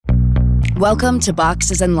Welcome to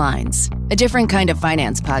Boxes and Lines, a different kind of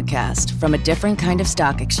finance podcast from a different kind of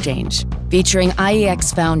stock exchange, featuring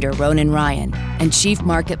IEX founder Ronan Ryan and Chief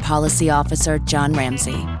Market Policy Officer John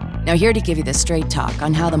Ramsey. Now here to give you the straight talk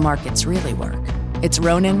on how the markets really work, it's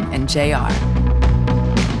Ronan and JR.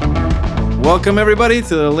 Welcome everybody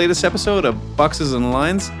to the latest episode of Boxes and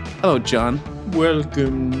Lines. Hello, John.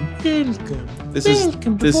 Welcome. This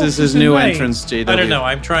is his new entrance, JW. I don't know.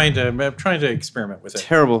 I'm trying to experiment with it.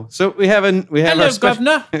 Terrible. So we have Hello, our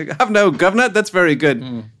Governor. Hello, Governor. That's very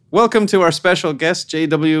good. Welcome to our special guest,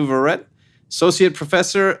 JW Verrett, Associate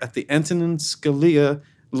Professor at the Antonin Scalia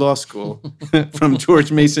Law School from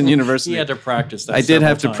George Mason University. He had to practice that. I did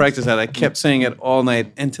have to times. practice that. I kept saying it all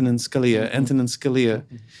night. Antonin Scalia, Antonin Scalia.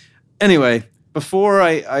 Anyway, before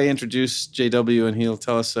I introduce JW and he'll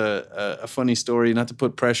tell us a funny story, not to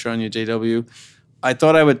put pressure on you, JW, I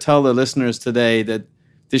thought I would tell the listeners today that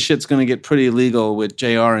this shit's going to get pretty legal with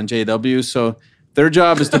JR and JW. So their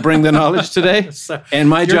job is to bring the knowledge today. And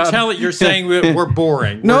my job... You're saying we're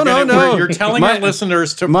boring. No. You're telling our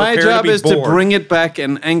listeners to my prepare job to be is bored. to bring it back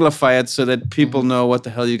and anglify it so that people know what the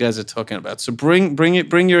hell you guys are talking about. So bring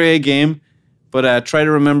your A game. But try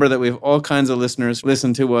to remember that we have all kinds of listeners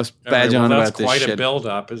listen to us badge on about this shit. That's quite a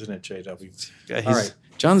build-up, isn't it, JW? All right.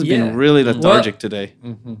 John's been really lethargic today.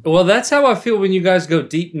 Well, that's how I feel when you guys go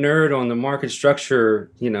deep nerd on the market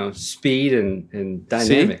structure, speed and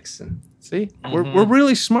dynamics. See? We're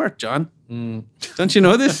really smart, John. Don't you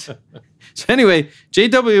know this? So anyway,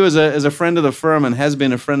 JW is a friend of the firm and has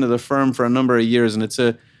been a friend of the firm for a number of years, and it's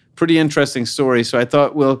a pretty interesting story. So I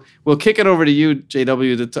thought we'll kick it over to you,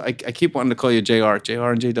 JW. I keep wanting to call you JR and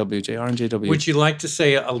JW. Would you like to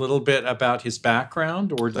say a little bit about his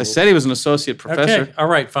background? Or I said he was an associate professor. Okay, all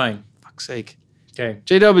right, fine. Fuck's sake. Okay.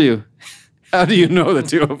 JW, how do you know the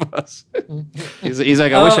two of us? He's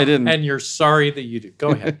like, I wish I didn't. And you're sorry that you do. Go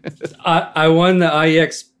ahead. I won the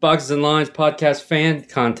IEX Boxes and Lines podcast fan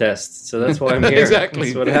contest, so that's why I'm here. Exactly.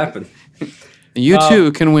 That's what happened. You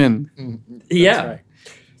too can win. Yeah. Right.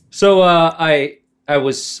 So I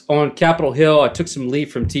was on Capitol Hill. I took some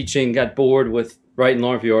leave from teaching, got bored with writing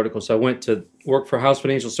law review articles. So I went to work for House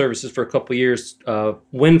Financial Services for a couple of years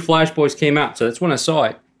when Flash Boys came out. So that's when I saw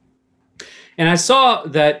it. And I saw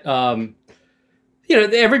that,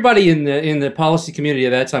 everybody in the policy community at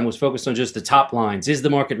that time was focused on just the top lines. Is the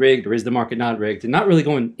market rigged or is the market not rigged? And not really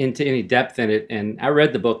going into any depth in it. And I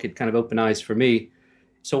read the book. It kind of opened eyes for me.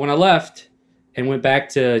 So when I left and went back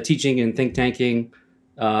to teaching and think tanking,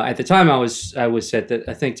 at the time, I was at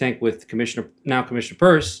a think tank with Commissioner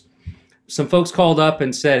Peirce. Some folks called up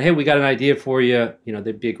and said, "Hey, we got an idea for you.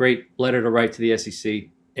 There'd be a great letter to write to the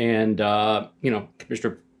SEC." And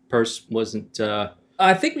Commissioner Peirce wasn't.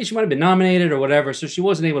 I think she might have been nominated or whatever, so she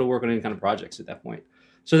wasn't able to work on any kind of projects at that point.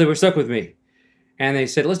 So they were stuck with me, and they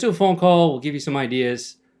said, "Let's do a phone call. We'll give you some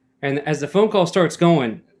ideas." And as the phone call starts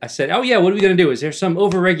going, I said, "Oh yeah, what are we going to do? Is there some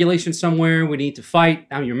overregulation somewhere we need to fight?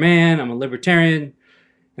 I'm your man. I'm a libertarian."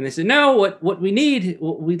 And they said, no, what we need,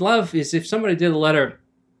 what we'd love is if somebody did a letter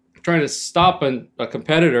trying to stop a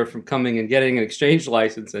competitor from coming and getting an exchange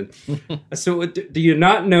license. And I said, do you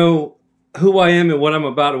not know who I am and what I'm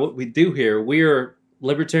about and what we do here? We are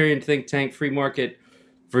libertarian think tank, free market,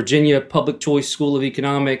 Virginia Public Choice School of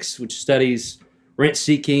Economics, which studies rent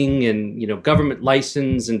seeking and, government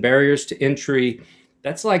license and barriers to entry.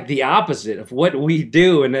 That's like the opposite of what we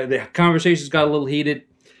do. And the conversations got a little heated.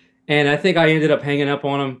 And I think I ended up hanging up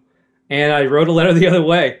on him, and I wrote a letter the other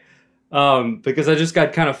way because I just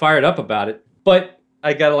got kind of fired up about it. But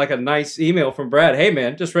I got a nice email from Brad. Hey,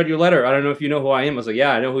 man, just read your letter. I don't know if you know who I am. I was like,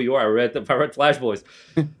 yeah, I know who you are. I read Flash Boys.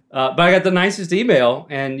 But I got the nicest email,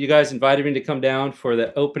 and you guys invited me to come down for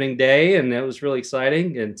the opening day, and it was really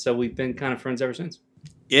exciting. And so we've been kind of friends ever since.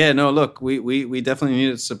 Yeah, no, look, we definitely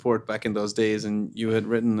needed support back in those days, and you had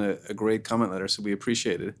written a great comment letter, so we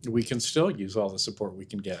appreciate it. We can still use all the support we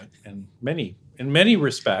can get in many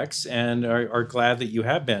respects, and are glad that you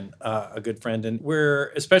have been a good friend. And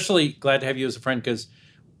we're especially glad to have you as a friend because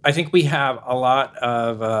I think we have a lot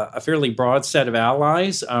of a fairly broad set of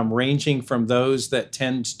allies, ranging from those that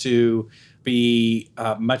tend to be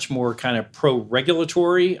much more kind of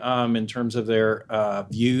pro-regulatory in terms of their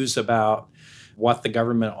views about what the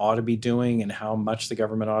government ought to be doing and how much the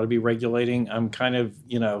government ought to be regulating. I'm kind of,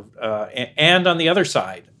 and on the other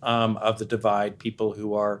side of the divide, people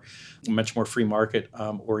who are much more free market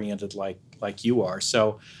oriented like you are.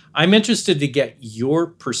 So I'm interested to get your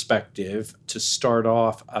perspective to start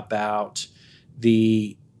off about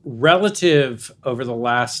the relative over the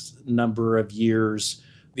last number of years,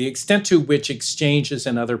 the extent to which exchanges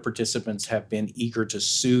and other participants have been eager to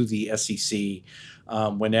sue the SEC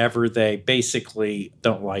whenever they basically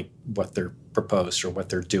don't like what they're proposed or what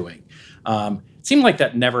they're doing. It seemed like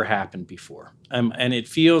that never happened before. And it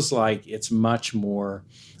feels like it's much more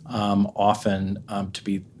often to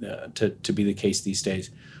be the case these days.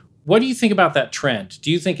 What do you think about that trend?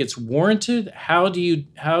 Do you think it's warranted? How do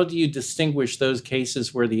you distinguish those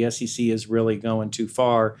cases where the SEC is really going too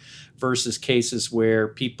far versus cases where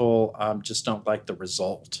people just don't like the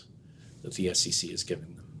result that the SEC is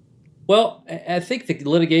giving them? Well, I think the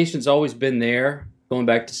litigation's always been there, going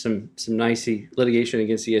back to some nicey litigation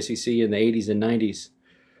against the SEC in the 80s and 90s.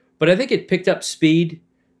 But I think it picked up speed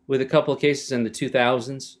with a couple of cases in the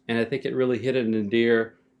 2000s, and I think it really hit a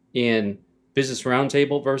nadir in Business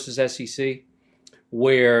Roundtable versus SEC,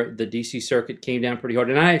 where the DC Circuit came down pretty hard.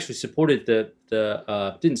 And I actually supported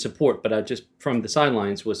didn't support, but I just from the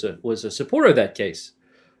sidelines was a supporter of that case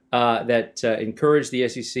that encouraged the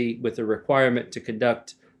SEC with the requirement to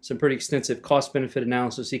conduct some pretty extensive cost-benefit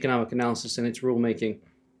analysis, economic analysis in its rulemaking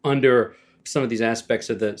under some of these aspects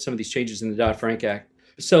of some of these changes in the Dodd-Frank Act.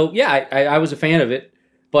 So yeah, I was a fan of it,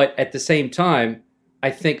 but at the same time, I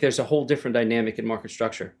think there's a whole different dynamic in market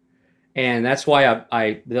structure. And that's why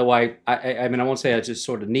I won't say I just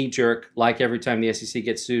sort of knee-jerk like every time the SEC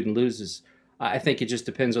gets sued and loses. I think it just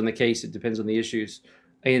depends on the case. It depends on the issues.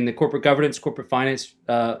 In the corporate governance, corporate finance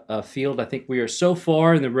field, I think we are so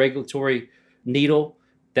far in the regulatory needle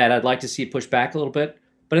that I'd like to see it push back a little bit.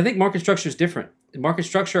 But I think market structure is different. Market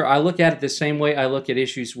structure, I look at it the same way I look at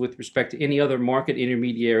issues with respect to any other market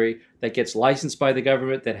intermediary that gets licensed by the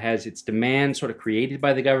government, that has its demand sort of created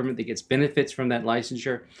by the government, that gets benefits from that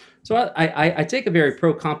licensure. So I take a very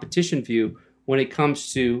pro-competition view when it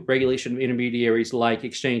comes to regulation of intermediaries like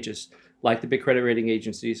exchanges, like the big credit rating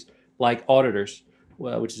agencies, like auditors,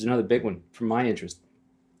 which is another big one from my interest.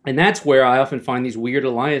 And that's where I often find these weird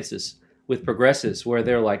alliances with progressives where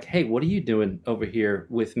they're like, hey, what are you doing over here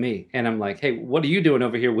with me? And I'm like, hey, what are you doing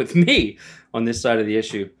over here with me on this side of the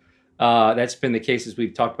issue? That's been the case as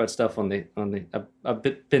we've talked about stuff I've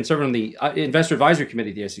been serving on the Investor Advisory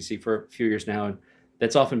Committee of the SEC for a few years now, and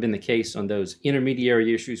that's often been the case on those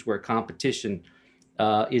intermediary issues where competition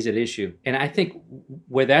is at issue. And I think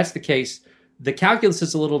where that's the case, the calculus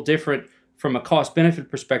is a little different from a cost-benefit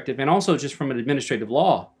perspective and also just from an administrative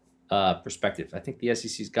law perspective. I think the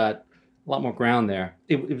SEC's got a lot more ground there.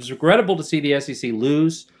 It was regrettable to see the SEC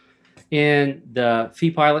lose in the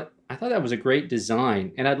fee pilot. I thought that was a great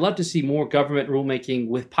design, and I'd love to see more government rulemaking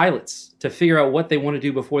with pilots to figure out what they want to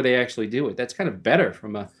do before they actually do it. That's kind of better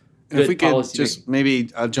from a good if we could policy just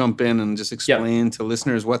maybe I'll jump in and just explain to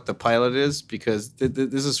listeners what the pilot is, because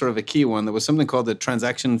this is sort of a key one. There was something called the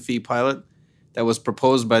transaction fee pilot that was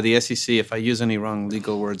proposed by the SEC. If I use any wrong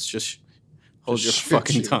legal words, just hold your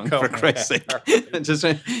fucking tongue, for Christ's sake.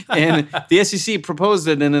 And the SEC proposed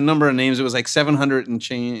it in a number of names. It was like 700 and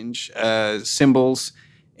change symbols.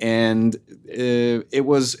 And it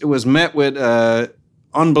was met with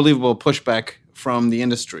unbelievable pushback from the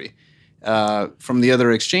industry, from the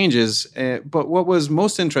other exchanges. But what was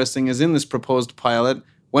most interesting is in this proposed pilot,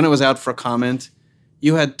 when it was out for comment,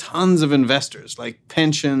 you had tons of investors like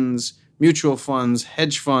pensions, mutual funds,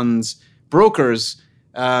 hedge funds, brokers,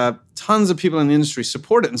 tons of people in the industry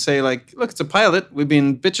support it and say, like, look, it's a pilot. We've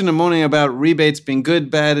been bitching and moaning about rebates being good,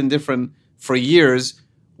 bad, and different for years.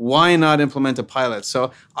 Why not implement a pilot?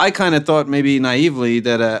 So I kind of thought maybe naively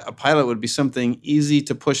that a pilot would be something easy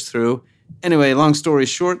to push through. Anyway, long story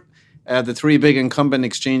short, the three big incumbent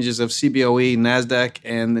exchanges of CBOE, NASDAQ,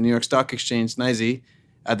 and the New York Stock Exchange, NYSE,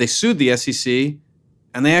 they sued the SEC,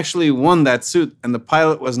 and they actually won that suit, and the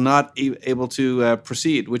pilot was not able to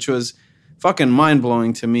proceed, which was fucking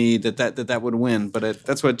mind-blowing to me that would win. But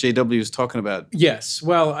that's what JW is talking about. Yes.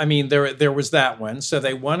 Well, I mean, there was that one. So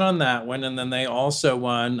they won on that one, and then they also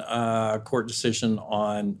won a court decision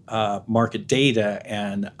on market data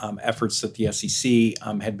and efforts that the SEC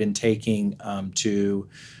had been taking to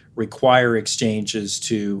require exchanges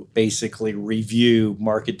to basically review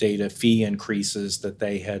market data fee increases that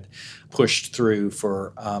they had pushed through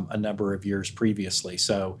for a number of years previously.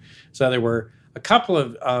 So there were a couple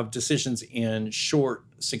of decisions in short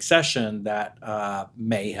succession that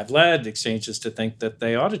may have led exchanges to think that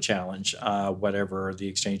they ought to challenge whatever the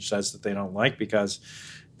exchange says that they don't like because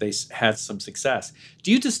they had some success.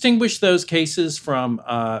 Do you distinguish those cases from,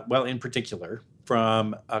 in particular,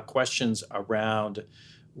 from questions around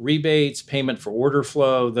rebates, payment for order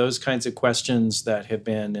flow, those kinds of questions that have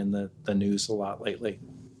been in the news a lot lately?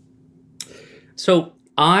 So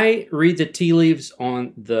I read the tea leaves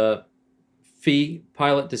on the fee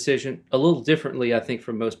pilot decision a little differently, I think,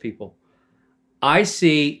 from most people. I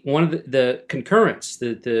see one of the concurrence,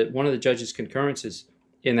 one of the judge's concurrences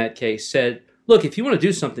in that case said, look, if you want to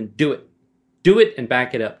do something, do it. Do it and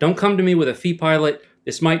back it up. Don't come to me with a fee pilot.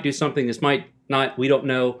 This might do something, this might not. We don't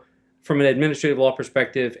know from an administrative law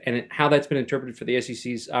perspective and how that's been interpreted for the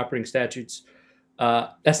SEC's operating statutes.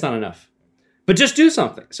 That's not enough. But just do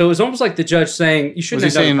something. So it was almost like the judge saying, you shouldn't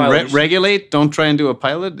was he have done saying a pilot. regulate, don't try and do a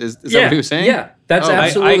pilot? Is that what he was saying? Yeah, that's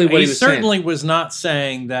absolutely what he was saying. He certainly was not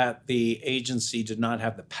saying that the agency did not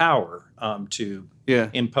have the power to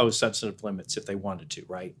impose substantive limits if they wanted to,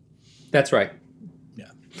 right? That's right.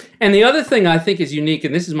 Yeah. And the other thing I think is unique,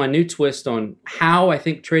 and this is my new twist on how I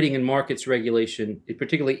think trading and markets regulation,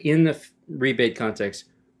 particularly in the rebate context,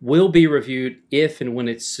 will be reviewed if and when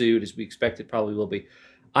it's sued, as we expect it probably will be.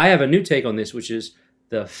 I have a new take on this, which is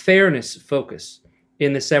the fairness focus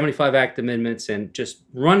in the 75 Act amendments and just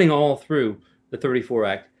running all through the 34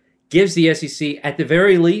 Act gives the SEC, at the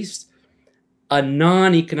very least, a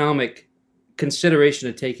non-economic consideration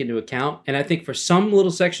to take into account. And I think for some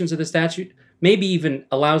little sections of the statute, maybe even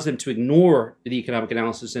allows them to ignore the economic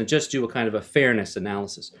analysis and just do a kind of a fairness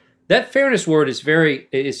analysis. That fairness word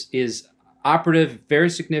is operative, very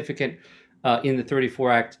significant in the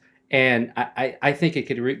 34 Act. And I think it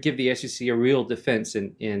could give the SEC a real defense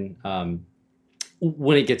in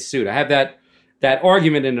when it gets sued. I have that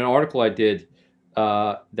argument in an article I did,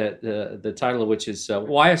 that the title of which is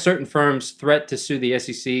 "Why a Certain Firm's Threat to Sue the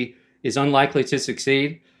SEC is Unlikely to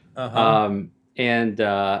Succeed." And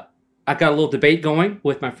I got a little debate going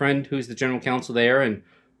with my friend who's the general counsel there, and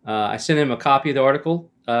I sent him a copy of the article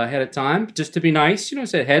ahead of time just to be nice.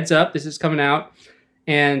 Said heads up, this is coming out.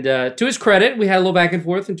 And to his credit, we had a little back and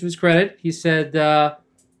forth, and to his credit, he said,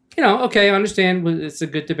 okay, I understand. It's a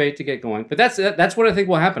good debate to get going. But that's what I think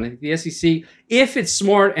will happen. I think the SEC, if it's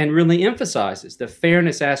smart and really emphasizes the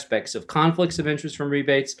fairness aspects of conflicts of interest from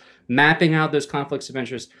rebates, mapping out those conflicts of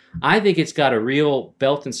interest, I think it's got a real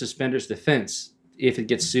belt and suspenders defense if it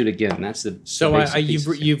gets sued again. That's the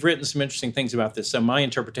you've written some interesting things about this. So my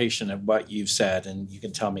interpretation of what you've said, and you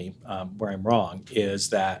can tell me where I'm wrong, is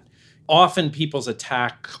that often people's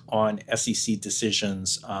attack on SEC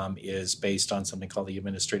decisions is based on something called the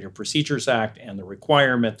Administrative Procedures Act and the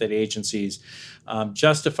requirement that agencies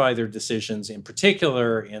justify their decisions, in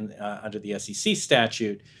particular under the SEC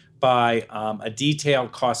statute, by a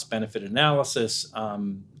detailed cost-benefit analysis,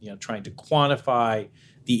 trying to quantify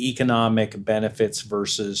the economic benefits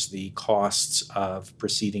versus the costs of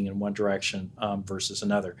proceeding in one direction versus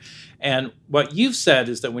another. And what you've said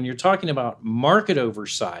is that when you're talking about market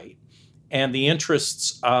oversight and the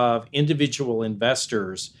interests of individual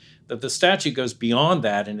investors, that the statute goes beyond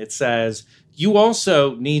that, and it says you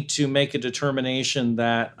also need to make a determination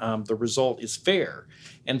that the result is fair.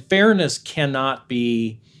 And fairness cannot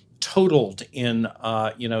be totaled in,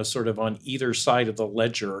 sort of on either side of the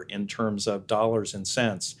ledger in terms of dollars and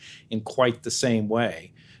cents in quite the same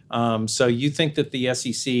way. So you think that the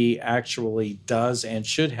SEC actually does and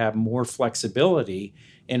should have more flexibility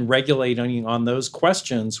in regulating on those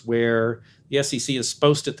questions where the SEC is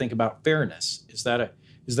supposed to think about fairness. Is that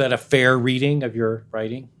a fair reading of your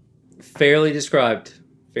writing? Fairly described.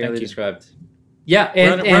 Described. Yeah,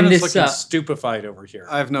 and this looking stupefied over here.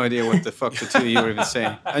 I have no idea what the fuck the two of you were even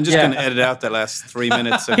saying. I'm just going to edit out the last 3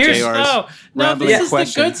 minutes of JR's rambling this question.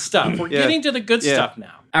 is the good stuff. We're getting to the good stuff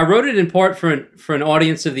now. I wrote it in part for an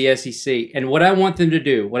audience of the SEC, and what I want them to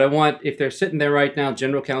do, if they're sitting there right now,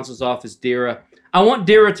 General Counsel's Office, DERA, I want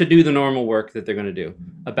DERA to do the normal work that they're going to do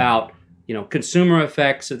about consumer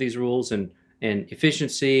effects of these rules and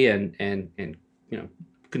efficiency and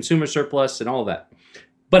consumer surplus and all of that.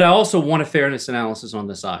 But I also want a fairness analysis on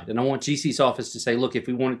the side. And I want GC's office to say, look, if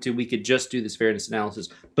we wanted to, we could just do this fairness analysis,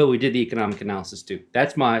 but we did the economic analysis too.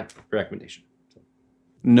 That's my recommendation.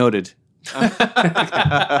 Noted.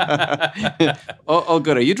 Oh,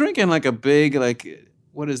 good. Are you drinking like a big,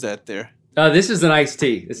 what is that there? This is an iced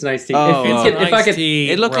tea. It's an iced tea.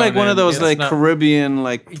 It looked like one of those Caribbean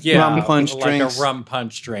rum punch drinks. Like a rum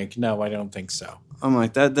punch drink. No, I don't think so. I'm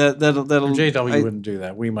like that'll JW wouldn't do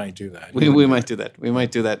that. We might do that. We might do that. We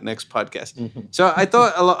might do that next podcast. Mm-hmm. So I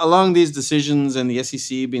thought along these decisions and the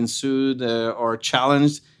SEC being sued or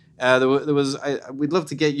challenged, we'd love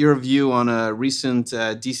to get your view on a recent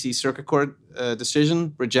DC Circuit Court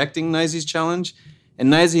decision rejecting NYSE's challenge.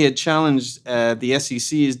 And NYSE had challenged the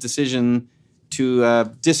SEC's decision to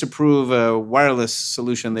disapprove a wireless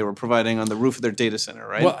solution they were providing on the roof of their data center,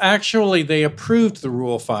 right? Well, actually, they approved the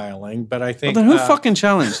rule filing, but I think... Well, then who fucking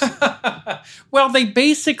challenged? Well, they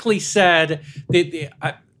basically said...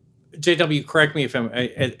 JW, correct me if I'm...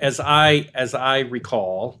 As I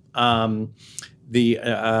recall, the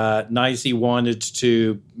NYSE wanted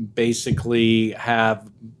to basically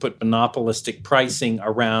put monopolistic pricing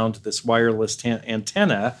around this wireless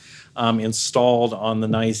antenna installed on the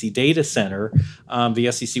NYSE data center,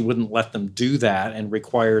 the SEC wouldn't let them do that and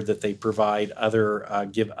required that they provide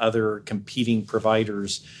give other competing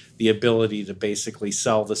providers the ability to basically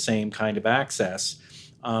sell the same kind of access.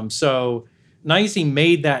 So NYSE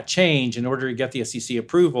made that change in order to get the SEC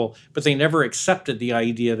approval, but they never accepted the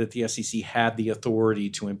idea that the SEC had the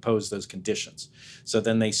authority to impose those conditions. So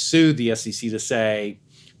then they sued the SEC to say,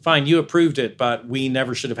 fine, you approved it, but we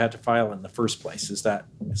never should have had to file it in the first place. Is that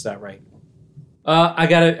right? I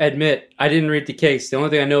got to admit, I didn't read the case. The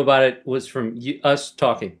only thing I know about it was from us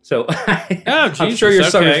talking. So I'm sure your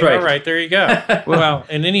son is right. All right, there you go. Well,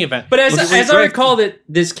 in any event. But as I recall, that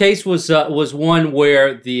this case was one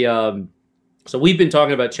where the so we've been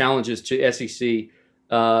talking about challenges to SEC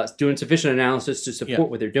doing sufficient analysis to support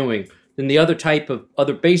what they're doing. Then the other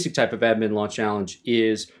basic type of admin law challenge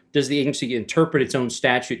is, does the agency interpret its own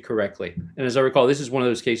statute correctly? And as I recall, this is one of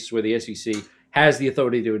those cases where the SEC has the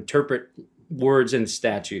authority to interpret words in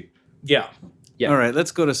statute. Yeah. All right,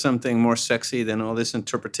 let's go to something more sexy than all this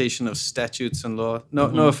interpretation of statutes and law.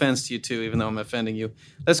 No offense to you two, even though I'm offending you.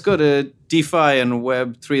 Let's go to DeFi and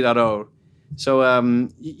Web 3.0. So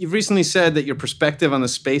you've recently said that your perspective on the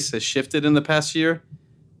space has shifted in the past year.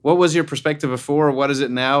 What was your perspective before? What is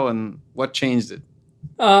it now? And what changed it?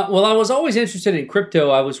 Well, I was always interested in crypto.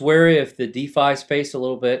 I was wary of the DeFi space a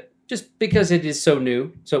little bit, just because it is so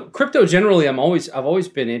new. So crypto generally, I've always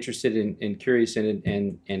been interested in curious in,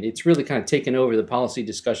 and it's really kind of taken over the policy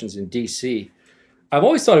discussions in DC. I've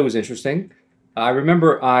always thought it was interesting. I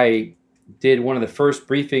remember I did one of the first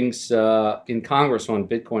briefings in Congress on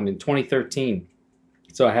Bitcoin in 2013.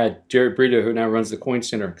 So I had Jared Brito, who now runs the Coin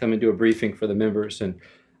Center, come and do a briefing for the members. And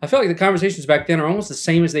I felt like the conversations back then are almost the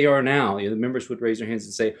same as they are now. The members would raise their hands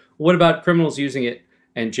and say, what about criminals using it?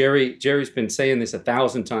 And Jerry's been saying this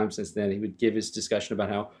 1,000 times since then. He would give his discussion about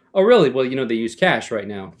how, oh, really? Well, they use cash right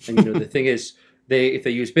now. And, the thing is, if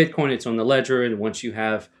they use Bitcoin, it's on the ledger. And once you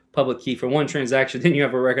have public key for one transaction, then you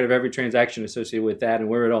have a record of every transaction associated with that and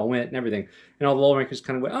where it all went and everything. And all the lawmakers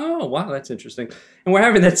kind of went, oh, wow, that's interesting. And we're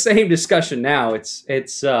having that same discussion now.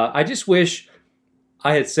 It's. I just wish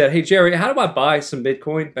I had said, hey, Jerry, how do I buy some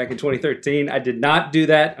Bitcoin back in 2013? I did not do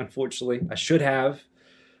that, unfortunately. I should have.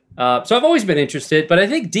 So I've always been interested, but I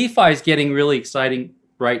think DeFi is getting really exciting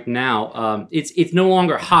right now. It's no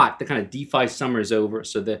longer hot. The kind of DeFi summer is over.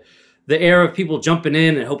 So the era of people jumping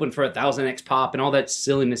in and hoping for 1,000x pop and all that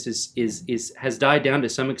silliness has died down to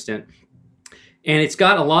some extent. And it's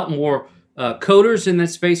got a lot more coders in that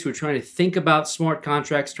space who are trying to think about smart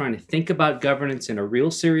contracts, trying to think about governance in a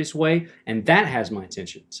real serious way. And that has my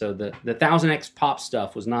attention. So the 1,000x pop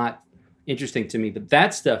stuff was not interesting to me, but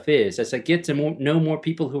that stuff is. As I get to know more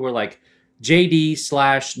people who are like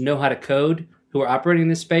JD / know how to code who are operating in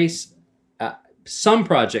this space, some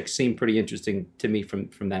projects seem pretty interesting to me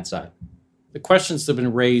from that side. The questions that have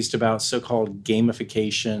been raised about so-called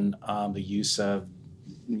gamification, the use of,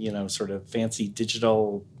 sort of fancy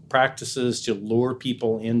digital practices to lure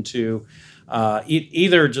people into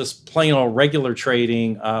either just plain old regular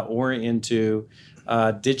trading or into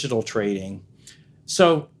digital trading.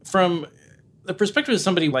 So from the perspective of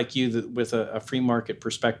somebody like you with a free market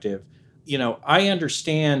perspective, I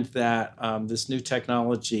understand that this new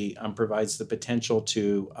technology provides the potential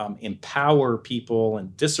to empower people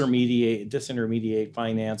and disintermediate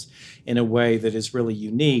finance in a way that is really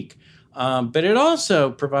unique. But it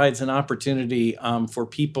also provides an opportunity for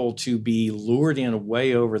people to be lured in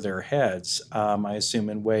way over their heads, I assume,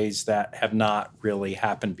 in ways that have not really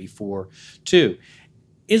happened before, too.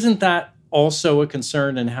 Isn't that also a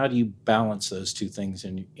concern, and how do you balance those two things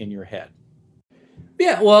in your head?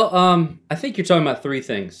 Yeah, well, I think you're talking about three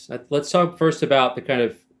things. Let's talk first about the kind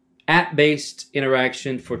of app-based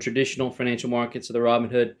interaction for traditional financial markets of the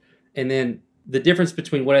Robinhood, and then the difference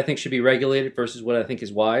between what I think should be regulated versus what I think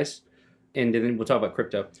is wise, and then we'll talk about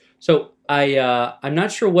crypto. So I'm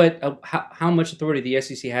not sure how much authority the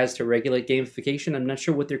SEC has to regulate gamification. I'm not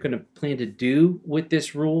sure what they're going to plan to do with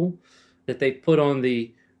this rule that they put on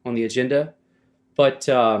the agenda, but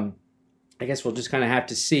I guess we'll just kind of have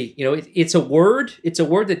to see. It's a word. It's a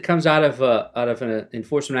word that comes out of an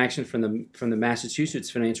enforcement action from the Massachusetts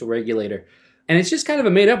financial regulator, and it's just kind of a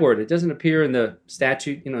made up word. It doesn't appear in the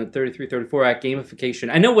statute, 3334 Act. Gamification.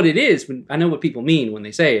 I know what it is. I know what people mean when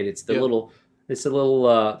they say it. It's the little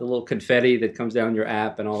confetti that comes down your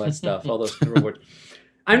app and all that stuff. All those words.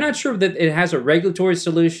 I'm not sure that it has a regulatory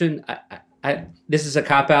solution. This is a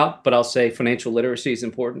cop-out, but I'll say financial literacy is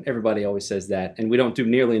important. Everybody always says that, and we don't do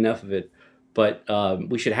nearly enough of it. But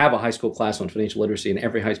we should have a high school class on financial literacy in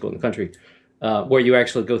every high school in the country where you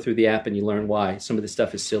actually go through the app and you learn why some of this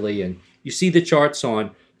stuff is silly. And you see the charts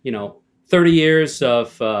on, 30 years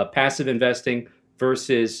of passive investing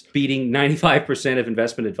versus beating 95% of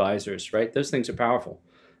investment advisors, right? Those things are powerful.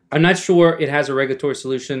 I'm not sure it has a regulatory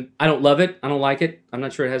solution. I don't love it. I don't like it. I'm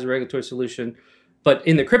not sure it has a regulatory solution. But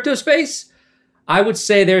in the crypto space, I would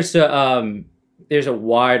say there's a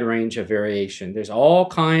wide range of variation. There's all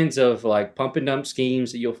kinds of like pump and dump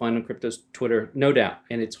schemes that you'll find on crypto's Twitter, no doubt.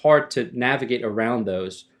 And it's hard to navigate around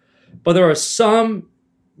those. But there are some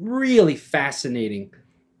really fascinating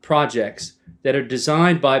projects that are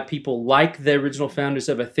designed by people like the original founders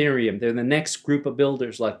of Ethereum. They're the next group of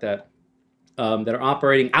builders like that are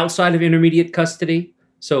operating outside of intermediate custody.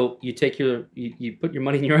 So you take you put your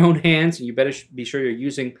money in your own hands, and you better be sure you're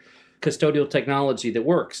using custodial technology that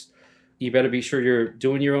works. You better be sure you're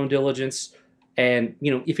doing your own diligence. And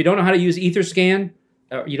if you don't know how to use Etherscan,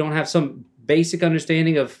 or you don't have some basic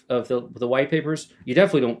understanding of the white papers, you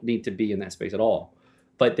definitely don't need to be in that space at all.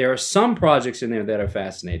 But there are some projects in there that are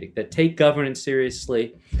fascinating, that take governance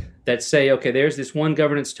seriously, that say, okay, there's this one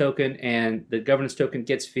governance token, and the governance token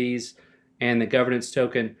gets fees, and the governance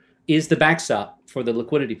token is the backstop for the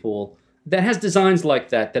liquidity pool. That has designs like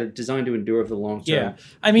that are designed to endure over the long term. Yeah,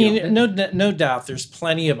 I mean, no doubt there's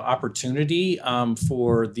plenty of opportunity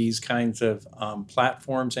for these kinds of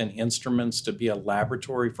platforms and instruments to be a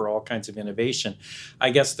laboratory for all kinds of innovation.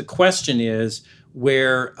 I guess the question is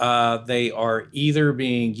where they are either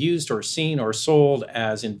being used or seen or sold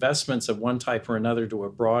as investments of one type or another to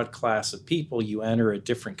a broad class of people, you enter a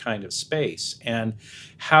different kind of space. And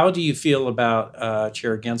how do you feel about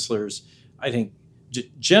Chair Gensler's, I think,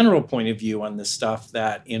 general point of view on this stuff,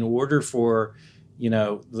 that in order for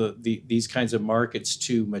these kinds of markets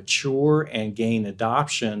to mature and gain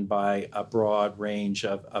adoption by a broad range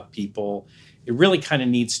of people, it really kind of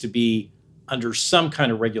needs to be under some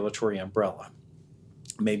kind of regulatory umbrella,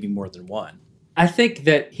 maybe more than one. I think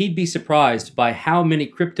that he'd be surprised by how many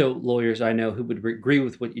crypto lawyers I know who would agree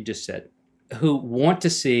with what you just said, who want to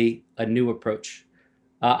see a new approach.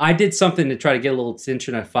 I did something to try to get a little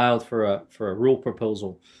attention. I filed for a rule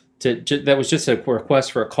proposal that was just a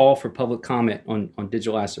request for a call for public comment on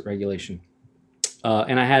digital asset regulation.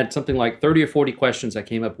 And I had something like 30 or 40 questions I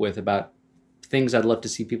came up with about things I'd love to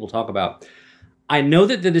see people talk about. I know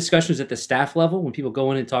that the discussions at the staff level, when people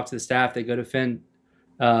go in and talk to the staff, they go to the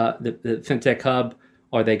FinTech Hub,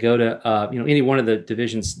 or they go to any one of the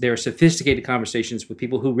divisions, there are sophisticated conversations with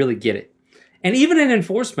people who really get it. And even in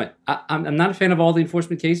enforcement, I'm not a fan of all the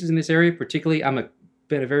enforcement cases in this area. Particularly,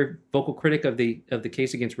 been a very vocal critic of the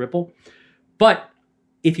case against Ripple. But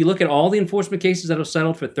if you look at all the enforcement cases that are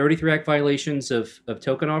settled for 33 Act violations of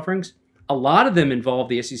token offerings, a lot of them involve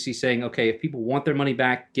the SEC saying, okay, if people want their money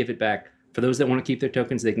back, give it back. For those that want to keep their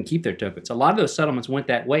tokens, they can keep their tokens. A lot of those settlements went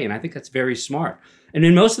that way, and I think that's very smart. And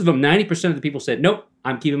in most of them, 90% of the people said, nope,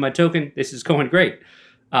 I'm keeping my token. This is going great.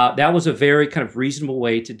 That was a very kind of reasonable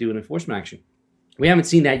way to do an enforcement action. We haven't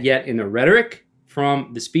seen that yet in the rhetoric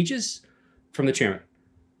from the speeches from the chairman.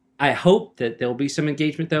 I hope that there'll be some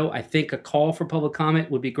engagement, though. I think a call for public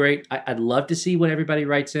comment would be great. I'd love to see what everybody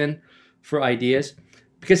writes in for ideas.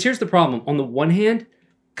 Because here's the problem. On the one hand,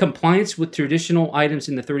 compliance with traditional items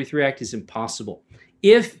in the 33 Act is impossible.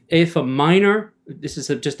 If a miner, this is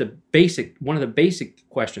one of the basic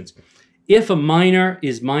questions. If a miner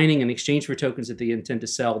is mining in exchange for tokens that they intend to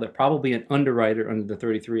sell, they're probably an underwriter under the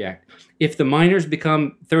 33 Act. If the miners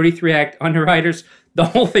become 33 Act underwriters, the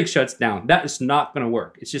whole thing shuts down. That is not going to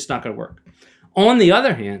work. It's just not going to work. On the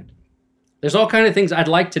other hand, there's all kinds of things I'd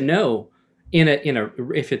like to know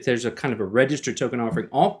if there's a kind of a registered token offering,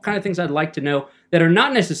 all kind of things I'd like to know that are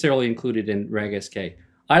not necessarily included in Reg SK.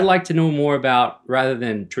 I'd like to know more about, rather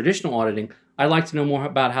than traditional auditing, I'd like to know more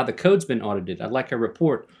about how the code's been audited. I'd like a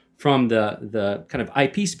report from the kind of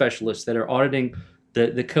IP specialists that are auditing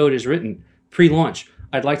the code as written pre-launch.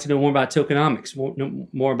 I'd like to know more about tokenomics,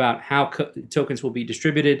 more about how tokens will be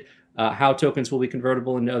distributed, how tokens will be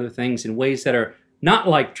convertible into other things in ways that are not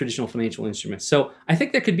like traditional financial instruments. So I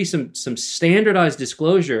think there could be some standardized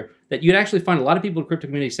disclosure that you'd actually find a lot of people in the crypto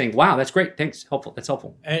community saying, wow, that's great, thanks, helpful, that's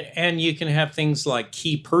helpful. And you can have things like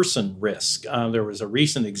key person risk. There was a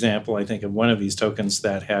recent example, I think, of one of these tokens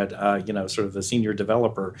that had, sort of the senior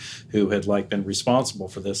developer who had been responsible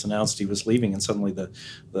for this announced he was leaving, and suddenly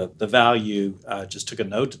the value just took a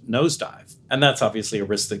nosedive. And that's obviously a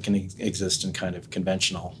risk that can exist in kind of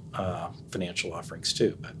conventional financial offerings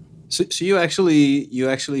too. But. So you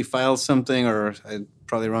actually filed something, or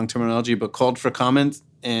probably wrong terminology, but called for comment,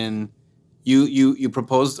 and you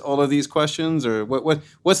proposed all of these questions, or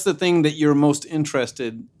what's the thing that you're most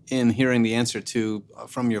interested in hearing the answer to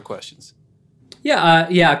from your questions?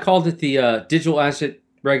 I called it the Digital Asset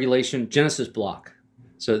Regulation Genesis Block.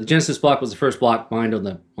 So the Genesis block was the first block mined on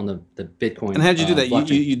the Bitcoin. And how'd you do that?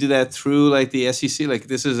 blockchain. You do that through like the SEC? Like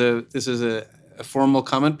this is a formal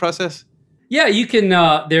comment process? Yeah, you can.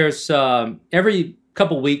 There's every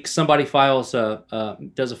couple weeks somebody does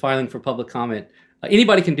a filing for public comment.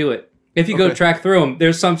 Anybody can do it. If you go track through them,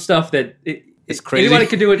 there's some stuff that it's crazy. Anybody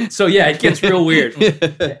can do it. So yeah, it gets real weird.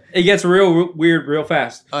 It gets real weird real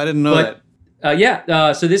fast. I didn't know that.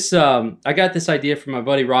 So this I got this idea from my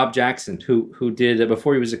buddy Rob Jackson, who did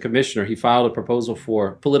before he was a commissioner. He filed a proposal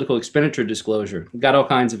for political expenditure disclosure. Got all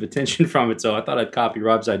kinds of attention from it, so I thought I'd copy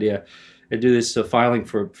Rob's idea and do this filing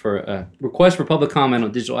for a request for public comment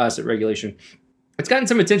on digital asset regulation. It's gotten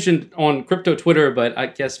some attention on crypto Twitter, but I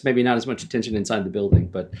guess maybe not as much attention inside the building.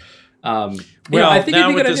 But I think now it'd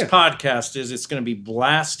be with good this idea. podcast it's going to be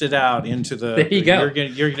blasted out into the. There you go.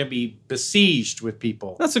 You're going to be besieged with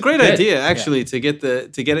people. That's a great idea, actually, to get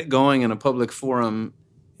it going in a public forum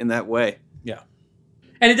in that way. Yeah.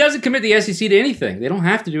 And it doesn't commit the SEC to anything. They don't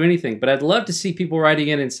have to do anything. But I'd love to see people writing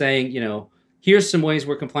in and saying, here's some ways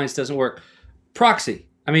where compliance doesn't work. Proxy.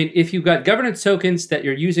 I mean, if you've got governance tokens that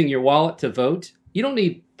you're using your wallet to vote, you don't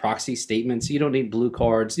need proxy statements. You don't need blue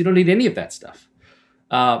cards. You don't need any of that stuff.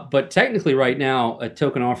 But technically right now, a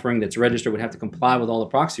token offering that's registered would have to comply with all the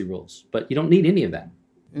proxy rules. But you don't need any of that.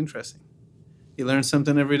 Interesting. You learn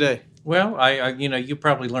something every day. Well, I you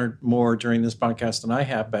probably learned more during this podcast than I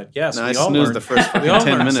have, but yes, no, we I all snoozed learned. the first we all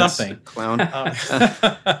 10 learned minutes, something. Clown.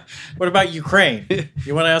 What about Ukraine?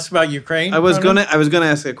 You want to ask about Ukraine? I was Ronan? gonna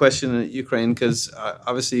ask a question on Ukraine because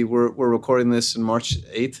obviously we're recording this on March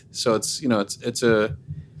 8th, so it's a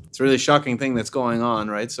really shocking thing that's going on,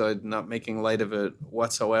 right? So I'm not making light of it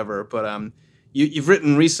whatsoever, but you've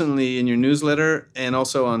written recently in your newsletter and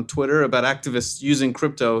also on Twitter about activists using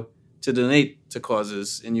crypto to donate to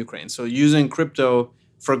causes in Ukraine. So using crypto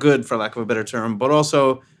for good, for lack of a better term, but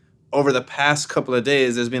also over the past couple of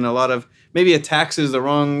days, there's been a lot of, maybe attacks is the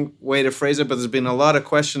wrong way to phrase it, but there's been a lot of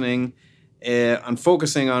questioning on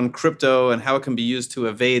focusing on crypto and how it can be used to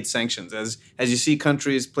evade sanctions. As you see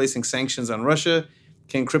countries placing sanctions on Russia,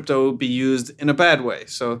 can crypto be used in a bad way?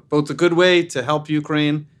 So both a good way to help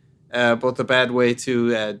Ukraine, both a bad way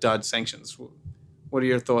to dodge sanctions. What are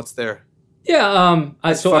your thoughts there? Yeah,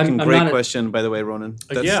 I'm great question, by the way, Ronan.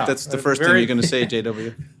 That's the first thing you're going to say,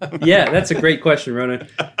 JW. Yeah, that's a great question, Ronan.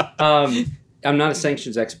 I'm not a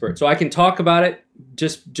sanctions expert, so I can talk about it.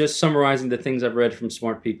 Just summarizing the things I've read from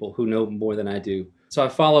smart people who know more than I do. So I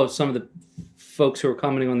follow some of the folks who are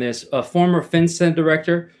commenting on this. A former FinCEN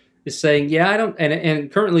director is saying, I don't,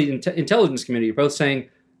 and currently intelligence community are both saying,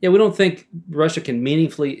 we don't think Russia can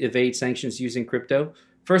meaningfully evade sanctions using crypto.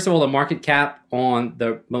 First of all, the market cap on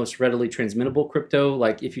the most readily transmittable crypto,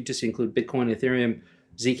 like if you just include Bitcoin, Ethereum,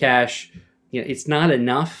 Zcash, it's not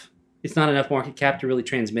enough. It's not enough market cap to really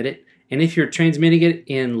transmit it. And if you're transmitting it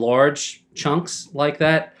in large chunks like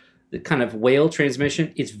that, the kind of whale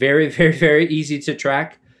transmission, it's very, very, very easy to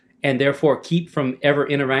track and therefore keep from ever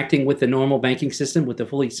interacting with the normal banking system, with the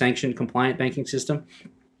fully sanctioned compliant banking system.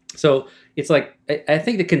 So it's like, I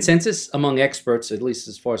think the consensus among experts, at least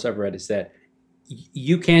as far as I've read, is that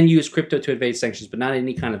you can use crypto to evade sanctions, but not in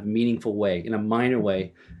any kind of meaningful way, in a minor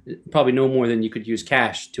way, probably no more than you could use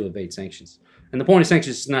cash to evade sanctions. And the point of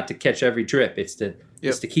sanctions is not to catch every drip. It's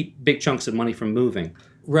to keep big chunks of money from moving.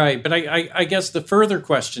 Right. But I guess the further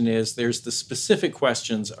question is there's the specific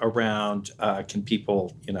questions around can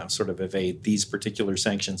people, sort of evade these particular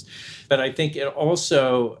sanctions. But I think it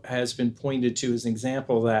also has been pointed to as an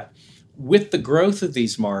example that with the growth of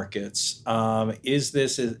these markets, is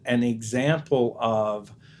this an example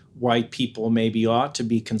of why people maybe ought to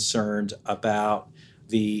be concerned about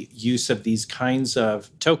the use of these kinds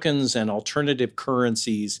of tokens and alternative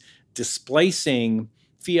currencies displacing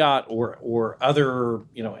fiat or other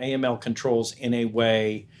AML controls in a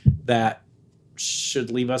way that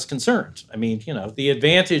should leave us concerned. I mean, the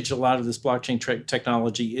advantage a lot of this blockchain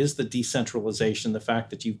technology is the decentralization, the fact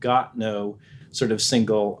that you've got no sort of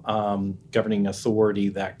single governing authority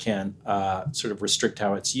that can sort of restrict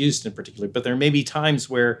how it's used in particular. But there may be times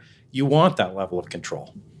where you want that level of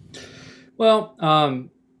control. Well,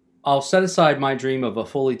 I'll set aside my dream of a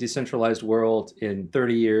fully decentralized world in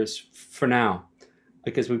 30 years for now,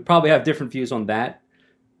 because we probably have different views on that.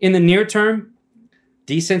 In the near term,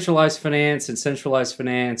 decentralized finance and centralized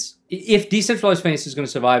finance, if decentralized finance is going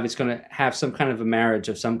to survive, it's going to have some kind of a marriage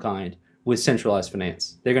of some kind with centralized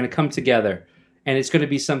finance. They're going to come together, and it's going to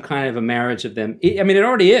be some kind of a marriage of them. It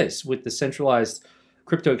already is with the centralized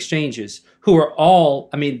crypto exchanges, who are all,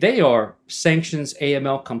 they are sanctions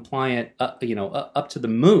AML compliant, up to the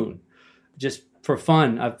moon. Just for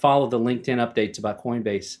fun, I've followed the LinkedIn updates about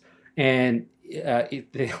Coinbase, and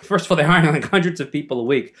first of all, they're hiring like hundreds of people a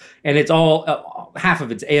week, and it's all half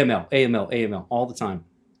of it's AML all the time.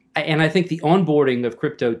 And I think the onboarding of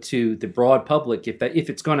crypto to the broad public, if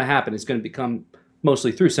it's going to happen, it's going to become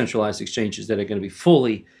mostly through centralized exchanges that are going to be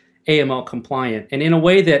fully AML compliant, and in a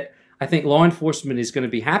way that I think law enforcement is going to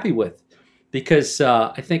be happy with, because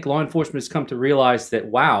I think law enforcement has come to realize that,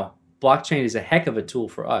 wow, blockchain is a heck of a tool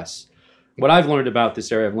for us. What I've learned about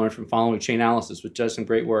this area, I've learned from following Chainalysis, which does some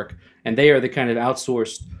great work, and they are the kind of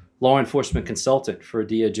outsourced law enforcement consultant for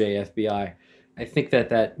DOJ, FBI. I think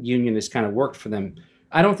that union has kind of worked for them.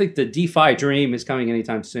 I don't think the DeFi dream is coming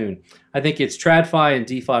anytime soon. I think it's TradFi and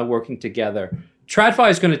DeFi working together. TradFi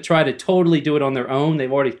is going to try to totally do it on their own.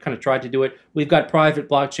 They've already kind of tried to do it. We've got private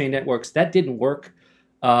blockchain networks. That didn't work.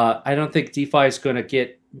 I don't think DeFi is going to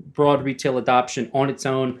get broad retail adoption on its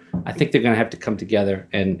own. I think they're going to have to come together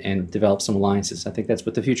and develop some alliances. I think that's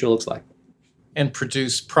what the future looks like. And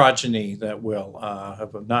produce progeny that will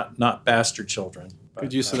have not bastard children. But,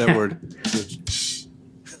 Good use of that word.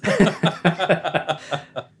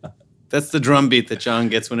 That's the drum beat that John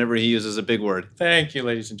gets whenever he uses a big word. Thank you,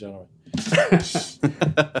 ladies and gentlemen.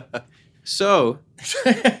 So,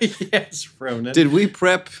 yes, Ronan. did we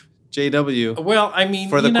prep JW? Well, I mean,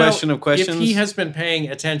 for the question of questions? If he has been paying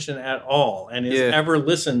attention at all and has ever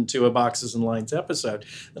listened to a Boxes and Lines episode,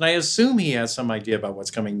 then I assume he has some idea about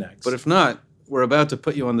what's coming next. But if not, we're about to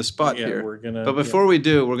put you on the spot here. But before we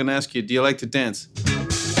do, we're going to ask you, do you like to dance?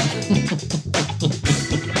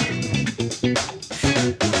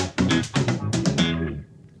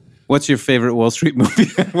 What's your favorite Wall Street movie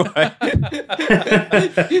and why?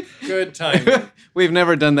 Good timing. We've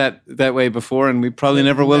never done that way before, and we probably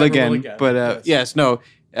never will again. But yes, no.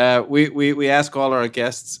 We ask all our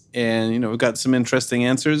guests, and we've got some interesting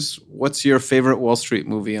answers. What's your favorite Wall Street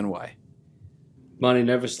movie and why? Money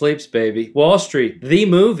Never Sleeps, baby. Wall Street, the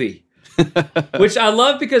movie. Which I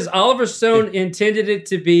love because Oliver Stone intended it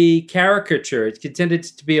to be caricature. It intended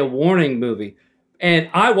it to be a warning movie.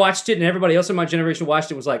 And I watched it, and everybody else in my generation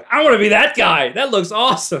watched it and was like, I want to be that guy. That looks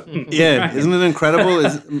awesome. Yeah, Right? Isn't it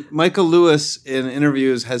incredible? Michael Lewis, in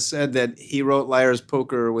interviews, has said that he wrote Liar's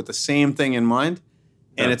Poker with the same thing in mind.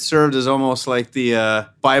 And it served as almost like the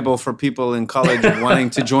Bible for people in college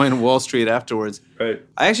wanting to join Wall Street afterwards. Right.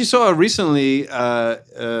 I actually saw recently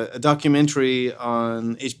a documentary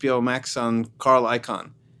on HBO Max on Carl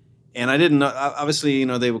Icahn. And I didn't know, obviously,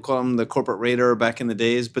 they would call him the corporate raider back in the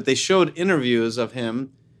days, but they showed interviews of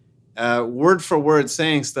him word for word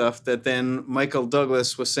saying stuff that then Michael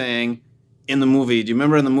Douglas was saying in the movie. Do you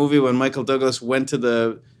remember in the movie when Michael Douglas went to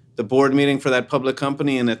the board meeting for that public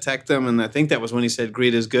company and attacked them? And I think that was when he said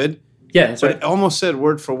greed is good. Yeah, that's right. But it almost said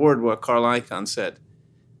word for word what Carl Icahn said.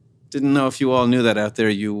 Didn't know if you all knew that out there,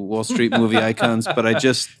 you Wall Street movie icons, but I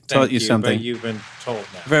just taught you something. But you've been told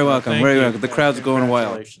now. Very welcome. Thank Very you. welcome. The crowd's going wild.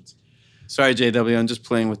 Congratulations. Sorry, JW, I'm just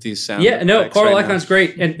playing with these sound Yeah, no, effects Carl right now. Icahn's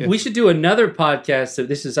great. And we should do another podcast. So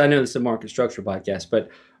I know this is a market structure podcast, but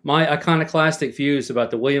my iconoclastic views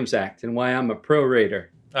about the Williams Act and why I'm a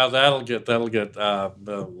pro-raider. Oh, that'll get a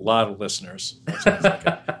lot of listeners. That sounds like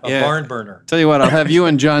a Yeah. barn burner. Tell you what, I'll have you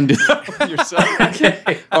and John do that yourself.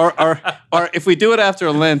 Okay. Or if we do it after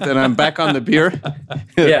Lent and I'm back on the beer,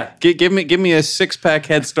 Yeah. give me a 6-pack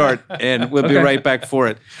head start and we'll be Okay. right back for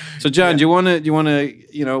it. So John, do you want to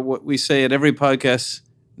what we say at every podcast?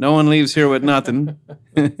 No one leaves here with nothing.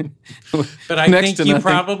 But I Next think to you nothing.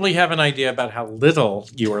 probably have an idea about how little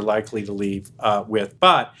you are likely to leave with.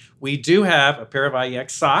 But we do have a pair of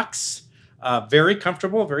IEX socks, very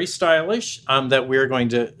comfortable, very stylish, that we're going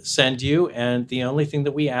to send you. And the only thing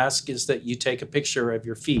that we ask is that you take a picture of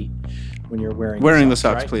your feet when you're wearing the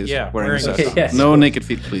socks, right? please. Yeah, wearing the Okay, socks. yes. No naked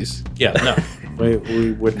feet, please. Yeah, no, we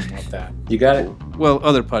wouldn't want that. You got it? Well,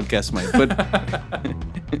 other podcasts might, but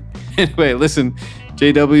anyway, listen,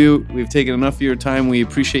 JW, we've taken enough of your time. We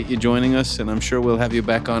appreciate you joining us, and I'm sure we'll have you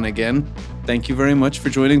back on again. Thank you very much for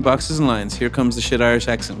joining Boxes and Lines. Here comes the shit Irish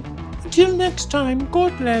accent. Until next time,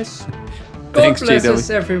 God bless. Thanks, God bless JW. us,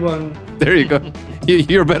 everyone. There you go.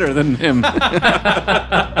 You're better than him.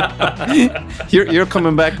 You're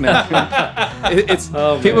coming back now. It's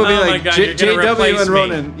Oh, man. people be Oh, my like God, you're gonna JW replace and me."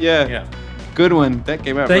 Ronan. Yeah, Yeah. good one. That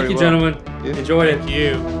came out. Thank very you, well. gentlemen. Yeah. Enjoyed it. Thank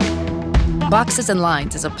you. Boxes and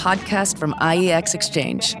Lines is a podcast from IEX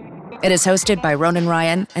Exchange. It is hosted by Ronan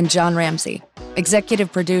Ryan and John Ramsey.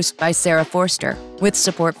 Executive produced by Sarah Forster, with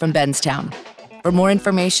support from Benstown. For more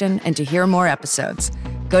information and to hear more episodes,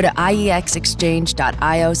 go to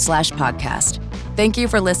iexexchange.io/podcast. Thank you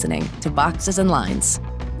for listening to Boxes and Lines.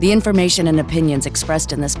 The information and opinions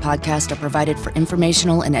expressed in this podcast are provided for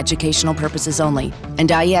informational and educational purposes only, and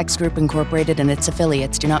IEX Group Incorporated and its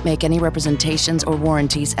affiliates do not make any representations or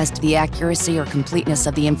warranties as to the accuracy or completeness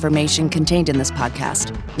of the information contained in this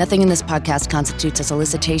podcast. Nothing in this podcast constitutes a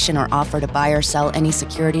solicitation or offer to buy or sell any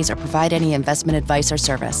securities or provide any investment advice or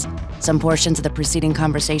service. Some portions of the preceding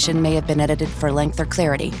conversation may have been edited for length or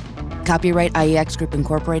clarity. Copyright IEX Group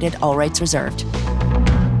Incorporated, all rights reserved.